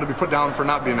natural. I don't want to be put down for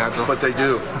not being natural. But they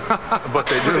do. But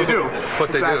they do. But they do.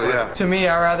 But they do, yeah. To me,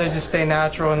 I'd rather just stay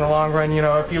natural in the long run. You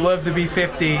know, if you live to be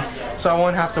 50, so I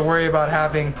won't have to worry about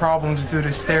having problems due to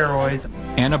steroids.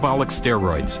 Anabolic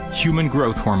steroids, human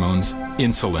growth hormones,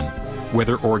 insulin.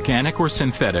 Whether organic or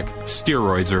synthetic,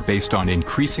 steroids are based on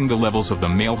increasing the levels of the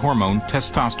male hormone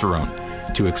testosterone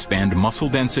to expand muscle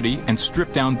density and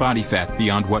strip down body fat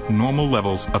beyond what normal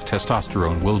levels of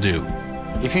testosterone will do.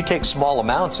 If you take small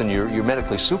amounts and you're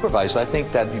medically supervised, I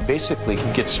think that you basically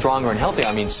can get stronger and healthier.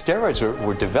 I mean, steroids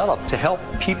were developed to help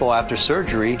people after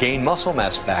surgery gain muscle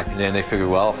mass back. And then they figure,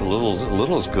 well, if a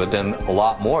little is good, then a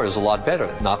lot more is a lot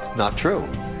better. Not true.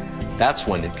 That's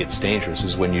when it gets dangerous,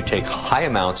 is when you take high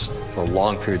amounts for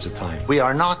long periods of time. We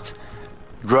are not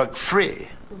drug-free,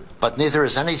 but neither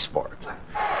is any sport.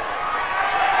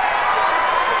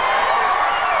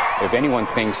 If anyone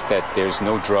thinks that there's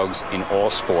no drugs in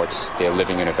all sports, they're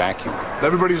living in a vacuum.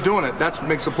 Everybody's doing it. That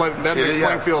makes playing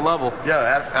field level.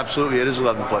 Yeah, absolutely. It is a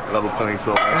level playing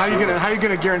field. How are you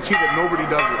gonna guarantee that nobody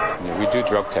does it? You know, we do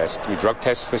drug tests. We drug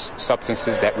test for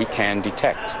substances that we can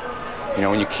detect. You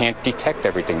know, and you can't detect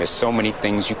everything. There's so many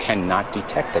things you cannot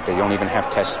detect that they don't even have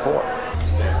tests for.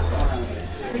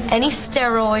 Any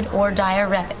steroid or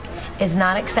diuretic is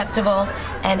not acceptable,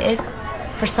 and if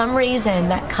for some reason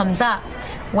that comes up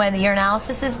when the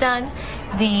urinalysis is done,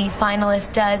 the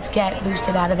finalist does get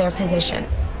boosted out of their position.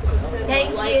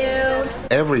 Thank you.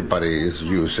 Everybody is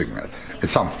using it.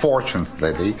 It's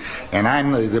unfortunately, and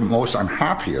I'm the most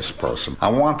unhappiest person. I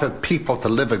wanted people to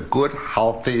live a good,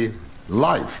 healthy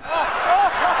life.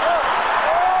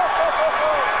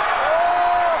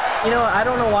 You know, I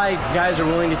don't know why guys are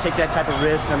willing to take that type of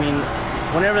risk. I mean,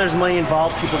 whenever there's money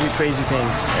involved, people do crazy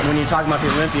things. And when you're talking about the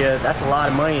Olympia, that's a lot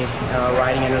of money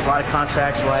riding, and there's a lot of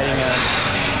contracts riding,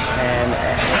 and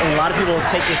a lot of people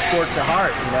take this sport to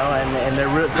heart, you know, and they're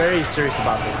very serious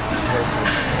about this. Very serious.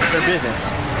 It's their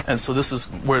business. And so this is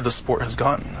where the sport has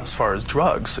gotten as far as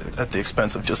drugs, at the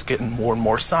expense of just getting more and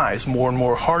more size, more and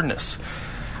more hardness.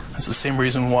 It's the same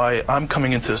reason why I'm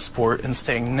coming into the sport and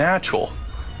staying natural.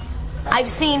 I've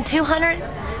seen 200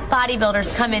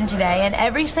 bodybuilders come in today, and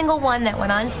every single one that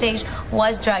went on stage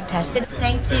was drug tested.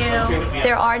 Thank you.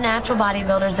 There are natural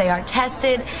bodybuilders. They are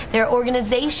tested. There are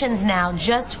organizations now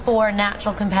just for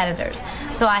natural competitors.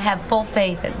 So I have full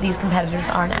faith that these competitors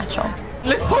are natural.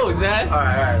 Let's pose, man. All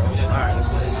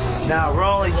right. Now, we're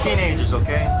only teenagers,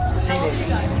 okay?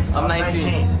 Teenagers. I'm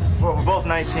 19. We're both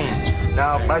 19.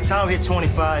 Now, by the time we hit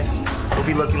 25, we'll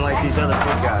be looking like these other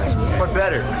big guys. But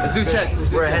better. Let's do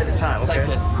chest. We're ahead of time, okay?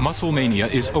 Muscle Mania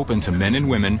is open to men and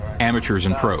women, amateurs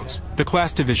and pros. The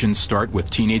class divisions start with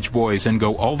teenage boys and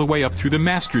go all the way up through the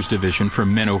Masters division for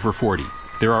men over 40.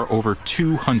 There are over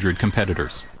 200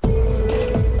 competitors.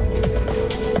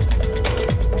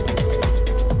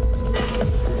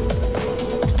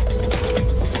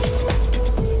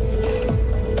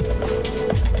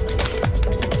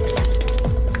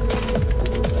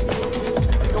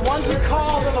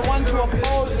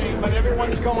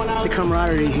 The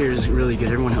camaraderie here is really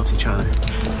good. Everyone helps each other.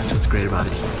 That's what's great about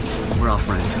it. We're all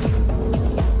friends.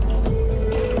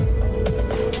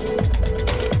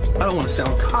 I don't want to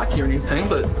sound cocky or anything,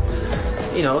 but,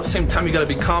 you know, at the same time, you got to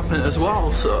be confident as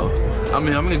well. So, I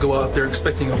mean, I'm going to go out there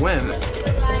expecting a win.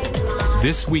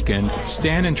 This weekend,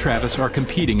 Stan and Travis are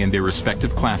competing in their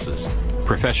respective classes,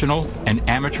 professional and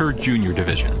amateur junior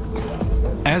division.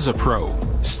 As a pro,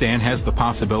 Stan has the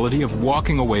possibility of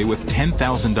walking away with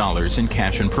 $10,000 in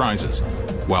cash and prizes,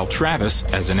 while Travis,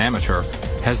 as an amateur,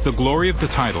 has the glory of the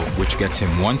title, which gets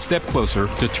him one step closer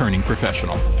to turning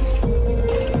professional.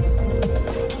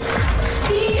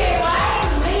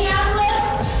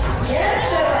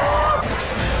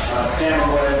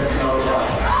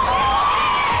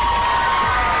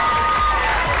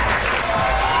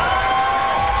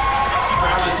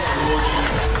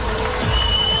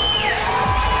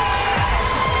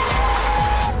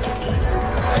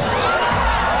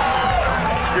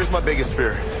 Here's my biggest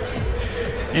fear.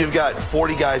 You've got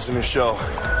 40 guys in the show,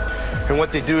 and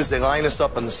what they do is they line us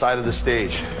up on the side of the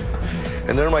stage,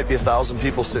 and there might be 1,000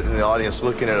 people sitting in the audience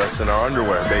looking at us in our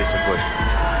underwear, basically.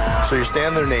 So you're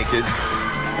standing there naked,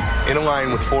 in a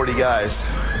line with 40 guys,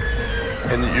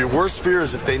 and your worst fear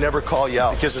is if they never call you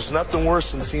out, because there's nothing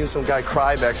worse than seeing some guy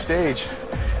cry backstage,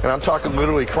 and I'm talking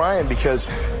literally crying because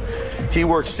he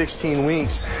worked 16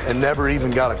 weeks and never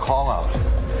even got a call out.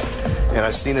 And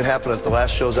I've seen it happen at the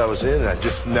last shows I was in, and it's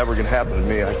just never going to happen to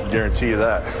me. I can guarantee you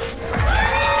that.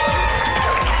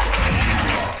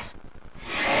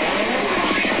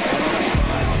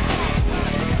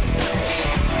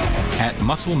 At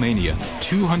Musclemania,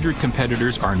 200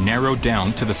 competitors are narrowed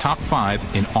down to the top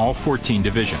 5 in all 14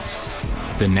 divisions.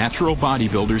 The natural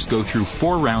bodybuilders go through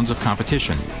 4 rounds of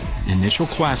competition: initial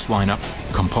class lineup,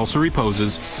 compulsory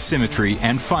poses, symmetry,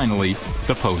 and finally,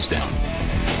 the pose down.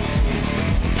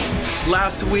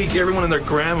 Last week, everyone and their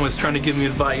grandma was trying to give me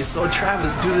advice. Oh,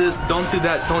 Travis, do this, don't do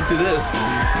that, don't do this.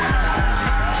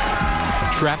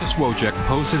 Travis Wojcik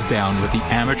poses down with the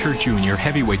amateur junior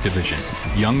heavyweight division,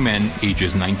 young men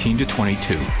ages 19 to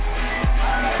 22.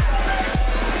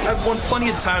 I've won plenty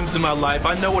of times in my life.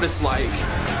 I know what it's like.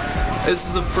 This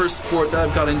is the first sport that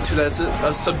I've got into that's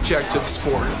a subjective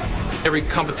sport. Every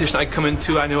competition I come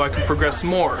into, I know I can progress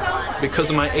more. Because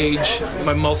of my age,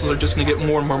 my muscles are just going to get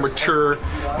more and more mature.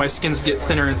 My skin's get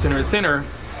thinner and thinner and thinner.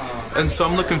 And so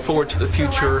I'm looking forward to the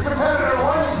future.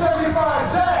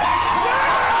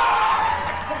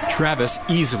 Travis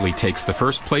easily takes the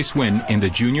first place win in the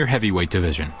junior heavyweight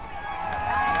division.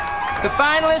 The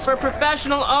finalists for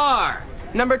professional are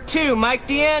number 2, Mike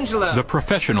D'Angelo. The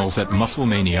professionals at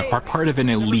Musclemania are part of an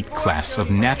elite class of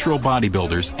natural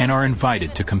bodybuilders and are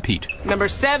invited to compete. Number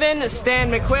 7, Stan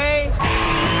McQuay.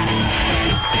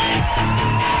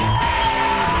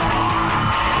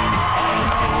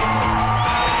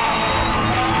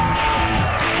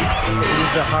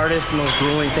 It's the hardest, most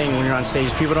grueling thing when you're on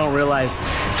stage. People don't realize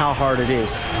how hard it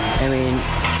is. I mean,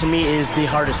 to me, it is the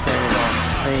hardest thing at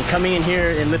all. I mean, coming in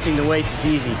here and lifting the weights is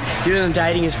easy. Doing the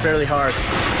dieting is fairly hard.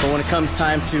 But when it comes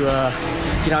time to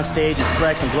get on stage and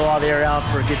flex and blow all the air out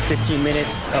for a good 15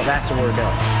 minutes, oh, that's a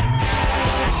workout.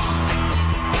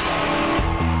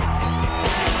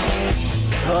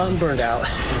 Well, I'm burned out.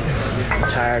 I'm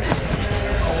tired.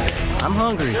 I'm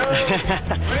hungry.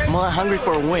 I'm hungry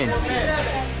for a win.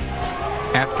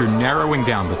 After narrowing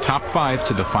down the top 5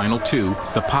 to the final 2,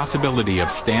 the possibility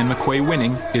of Stan McQuay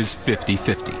winning is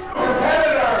 50-50.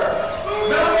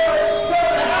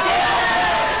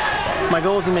 My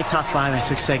goal was to make top 5. I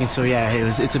took second, so yeah,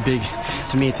 it's a big,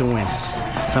 to me, it's a win.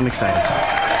 So I'm excited.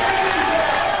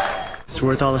 It's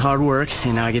worth all the hard work,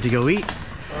 and now I get to go eat.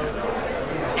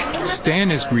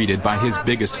 Stan is greeted by his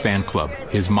biggest fan club,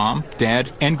 his mom,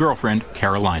 dad, and girlfriend,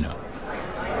 Carolina.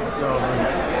 It's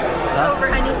over,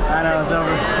 honey. I know, it's over.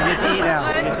 We get to eat now.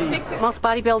 We get to eat. Most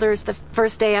bodybuilders, the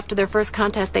first day after their first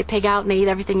contest, they pig out and they eat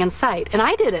everything in sight. And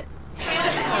I did it.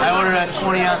 I ordered a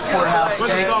 20-ounce porterhouse steak.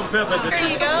 There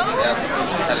you go.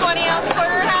 20-ounce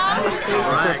porterhouse.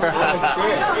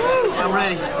 I'm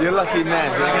ready. You're lucky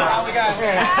man.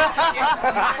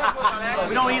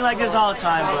 We don't eat like this all the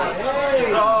time, but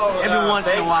every once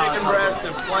in a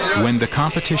while. When the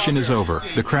competition is over,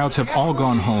 the crowds have all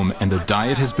gone home and the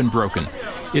diet has been broken.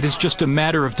 It is just a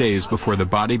matter of days before the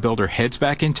bodybuilder heads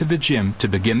back into the gym to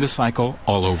begin the cycle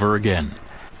all over again.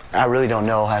 I really don't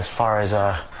know as far as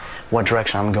what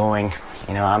direction I'm going.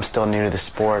 You know, I'm still new to the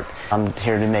sport. I'm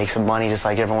here to make some money just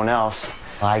like everyone else.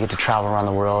 I get to travel around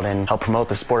the world and help promote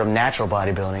the sport of natural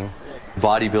bodybuilding.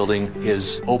 Bodybuilding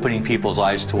is opening people's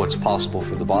eyes to what's possible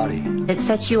for the body. It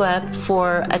sets you up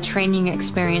for a training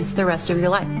experience the rest of your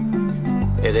life.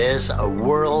 It is a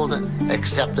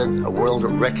world-accepted, a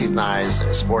world-recognized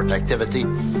sport activity.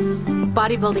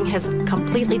 Bodybuilding has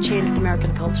completely changed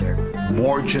American culture.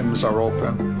 More gyms are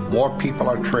open, more people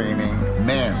are training,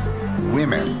 men,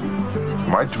 women.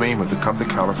 My dream was to come to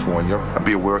California and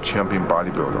be a world champion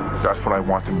bodybuilder. That's what I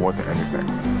wanted more than anything.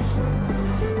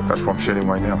 That's where I'm sitting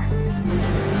right now.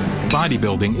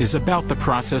 Bodybuilding is about the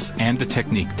process and the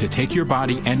technique to take your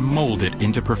body and mold it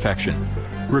into perfection.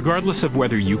 Regardless of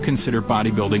whether you consider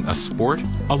bodybuilding a sport,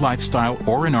 a lifestyle,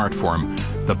 or an art form,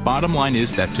 The bottom line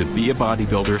is that to be a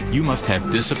bodybuilder, you must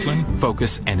have discipline,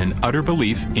 focus, and an utter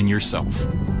belief in yourself.